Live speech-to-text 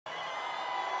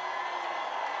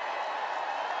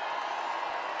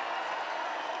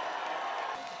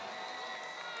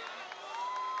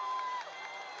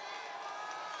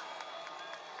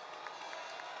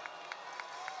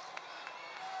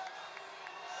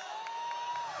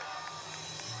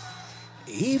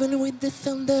Even when the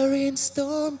thunder and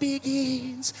storm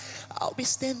begins, I'll be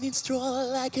standing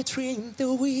strong like a tree in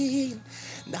the wind.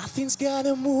 Nothing's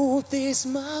gonna move this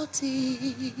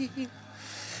mountain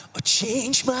or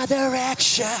change my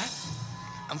direction.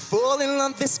 I'm falling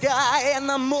on the sky and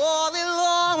I'm all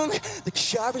alone. The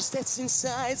showers that's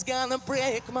inside's gonna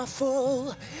break my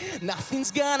fall.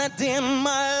 Nothing's gonna dim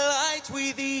my light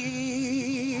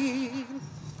within.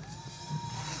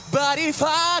 But if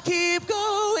I keep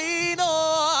going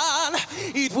on,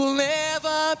 it will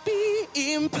never be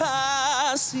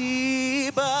impossible.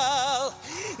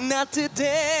 Not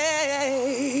today.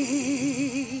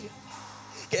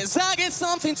 'Cause I get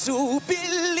something to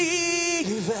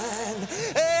believe in.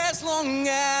 As long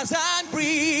as I'm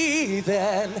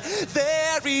breathing,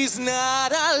 there is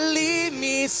not a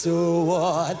limit to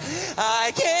what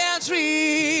I can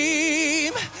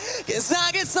dream. 'Cause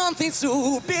I get something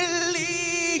to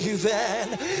believe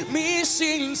in.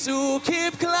 Mission to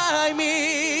keep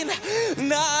climbing.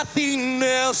 Nothing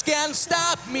else can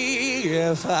stop me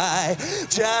if I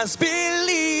just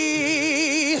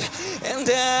believe. And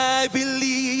I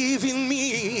believe in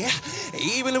me.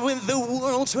 Even when the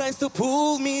world tries to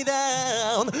pull me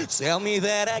down, tell me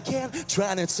that I can't,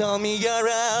 try to turn me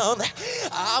around.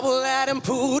 I will let them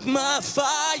put my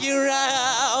fire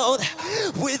out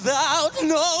without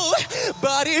no.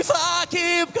 But if I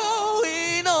keep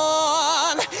going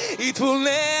on, it will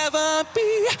never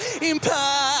be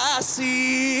impossible.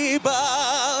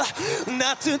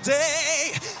 Not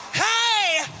today.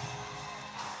 Hey!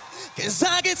 'Cause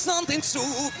I get something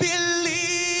to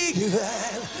believe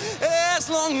in. As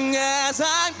long as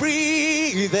I'm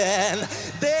breathing,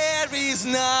 there is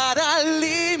not a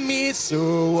limit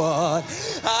to what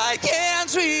I can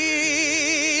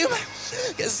dream.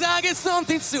 'Cause I get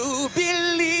something to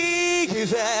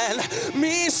believe in.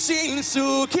 Mission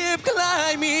to keep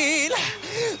climbing.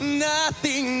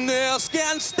 Nothing else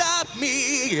can stop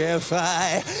me if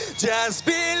I just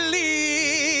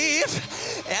believe.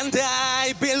 And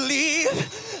I believe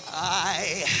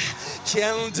I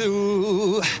can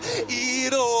do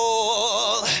it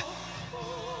all.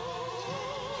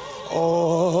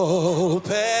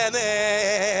 Open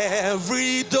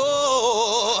every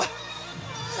door.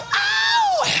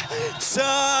 Ow!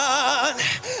 Turn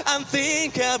and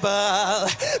think about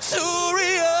to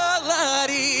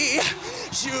reality.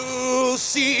 You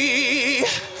see,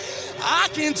 I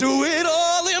can do it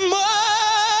all in more.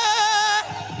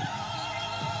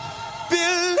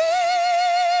 Believe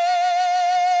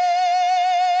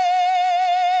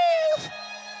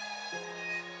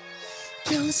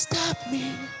can't stop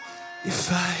me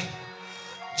if I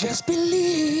just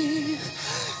believe,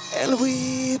 and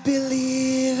we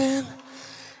believe in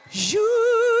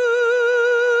you.